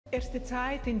The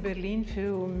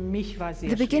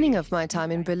beginning of my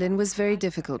time in Berlin was very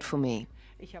difficult for me.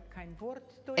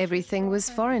 Everything was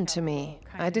foreign to me.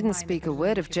 I didn't speak a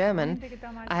word of German.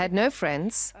 I had no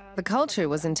friends. The culture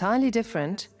was entirely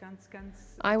different.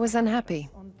 I was unhappy.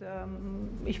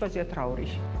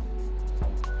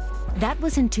 That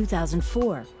was in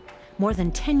 2004. More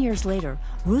than 10 years later,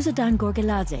 Rusudan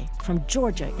Gorgiladze from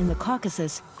Georgia in the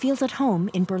Caucasus feels at home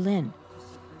in Berlin.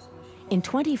 In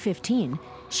 2015,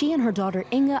 she and her daughter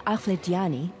Inga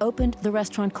Badrijani opened the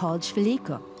restaurant called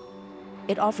Schwiliko.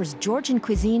 It offers Georgian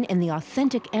cuisine in the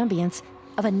authentic ambience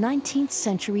of a 19th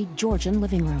century Georgian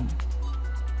living room.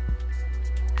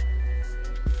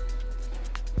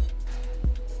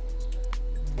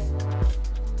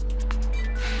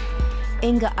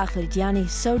 Inga Badrijani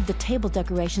sewed the table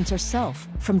decorations herself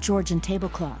from Georgian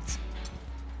tablecloths.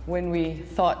 When we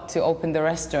thought to open the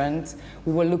restaurant,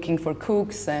 we were looking for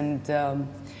cooks, and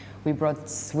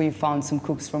we found some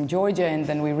cooks from Georgia, and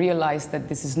then we realized that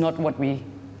this is not what we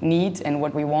need and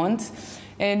what we want.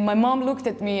 And my mom looked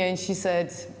at me and she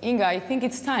said, Inga, I think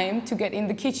it's time to get in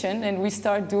the kitchen and we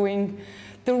start doing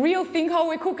the real thing how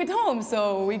we cook at home.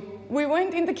 So we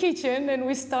went in the kitchen and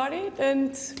we started,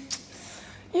 and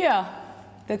yeah,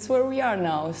 that's where we are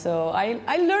now. So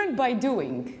I learned by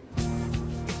doing.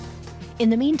 In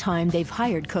the meantime, they've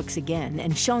hired cooks again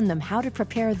and shown them how to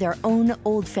prepare their own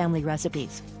old family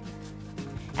recipes.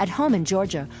 At home in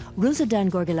Georgia, Rusudan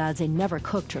Gorgiladze never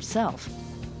cooked herself.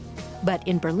 But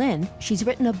in Berlin, she's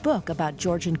written a book about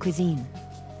Georgian cuisine.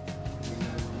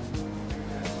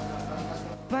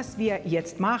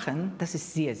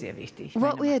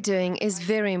 What we are doing is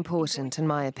very important, in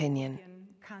my opinion.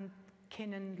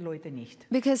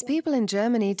 Because people in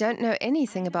Germany don't know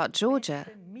anything about Georgia.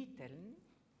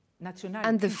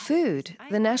 And the food,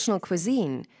 the national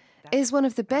cuisine, is one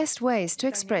of the best ways to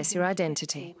express your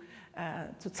identity.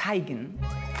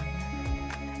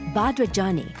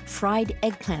 Badrijani, fried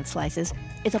eggplant slices,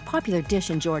 is a popular dish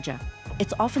in Georgia.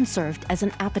 It's often served as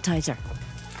an appetizer.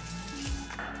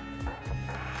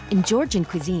 In Georgian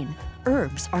cuisine,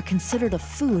 herbs are considered a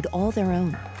food all their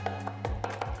own.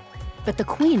 But the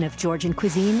queen of Georgian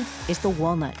cuisine is the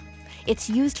walnut. It's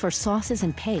used for sauces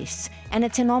and pastes, and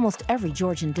it's in almost every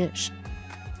Georgian dish.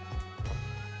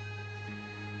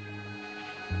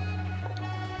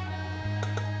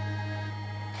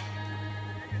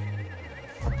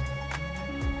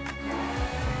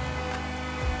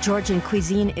 Georgian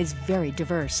cuisine is very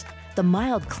diverse. The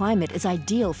mild climate is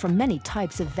ideal for many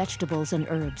types of vegetables and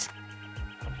herbs.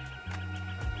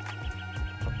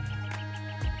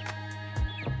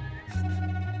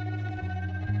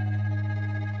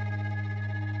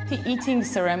 The eating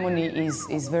ceremony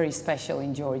is very special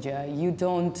in Georgia. You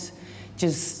don't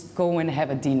just go and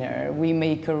have a dinner. We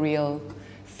make a real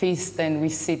feast and we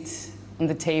sit on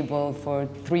the table for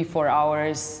 3-4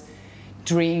 hours,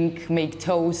 drink, make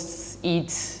toasts, eat.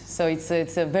 So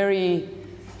it's a very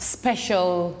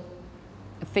special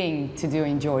thing to do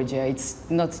in Georgia. It's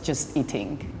not just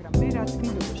eating.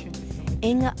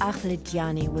 Inga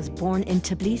Badrijani was born in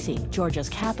Tbilisi, Georgia's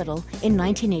capital, in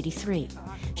 1983.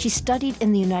 She studied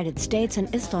in the United States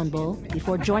and Istanbul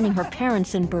before joining her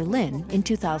parents in Berlin in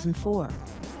 2004.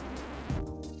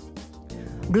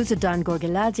 Rusudan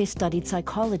Gorgiladze studied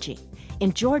psychology.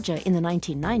 In Georgia in the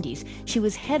 1990s, she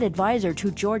was head advisor to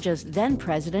Georgia's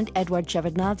then-president, Eduard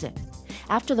Shevardnadze.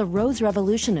 After the Rose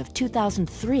Revolution of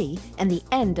 2003 and the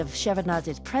end of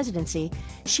Shevardnadze's presidency,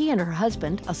 she and her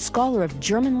husband, a scholar of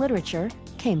German literature,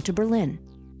 came to Berlin.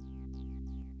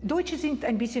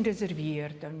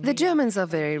 The Germans are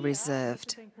very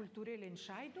reserved.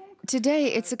 Today,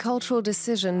 it's a cultural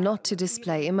decision not to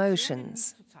display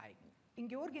emotions.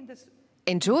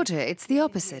 In Georgia, it's the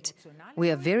opposite.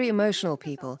 We are very emotional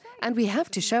people, and we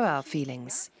have to show our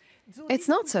feelings. It's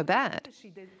not so bad.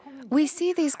 We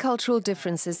see these cultural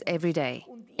differences every day.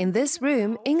 In this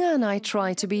room, Inga and I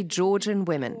try to be Georgian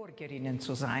women.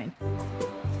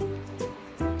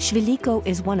 Schwiliko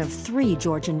is one of 3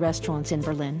 Georgian restaurants in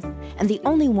Berlin, and the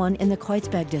only one in the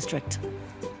Kreuzberg district.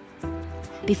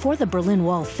 Before the Berlin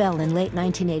Wall fell in late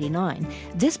 1989,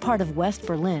 this part of West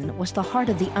Berlin was the heart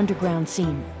of the underground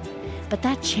scene. But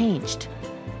that changed.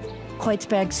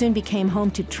 Kreuzberg soon became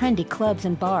home to trendy clubs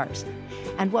and bars,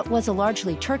 and what was a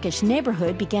largely Turkish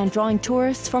neighborhood began drawing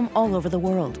tourists from all over the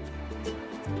world.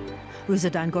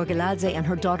 Rusudan Gorgiladze and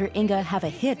her daughter Inga have a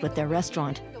hit with their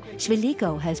restaurant.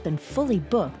 Schwiliko has been fully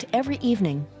booked every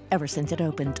evening ever since it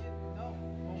opened.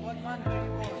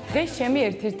 დღეს ჩემი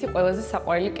ერთ-ერთი ყველაზე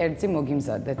საყვარელი კერძი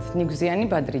მოგიმზადეთ, ნიგზიანი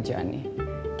ბადრიჯანი.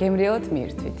 გემრიელად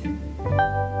მიირთვით.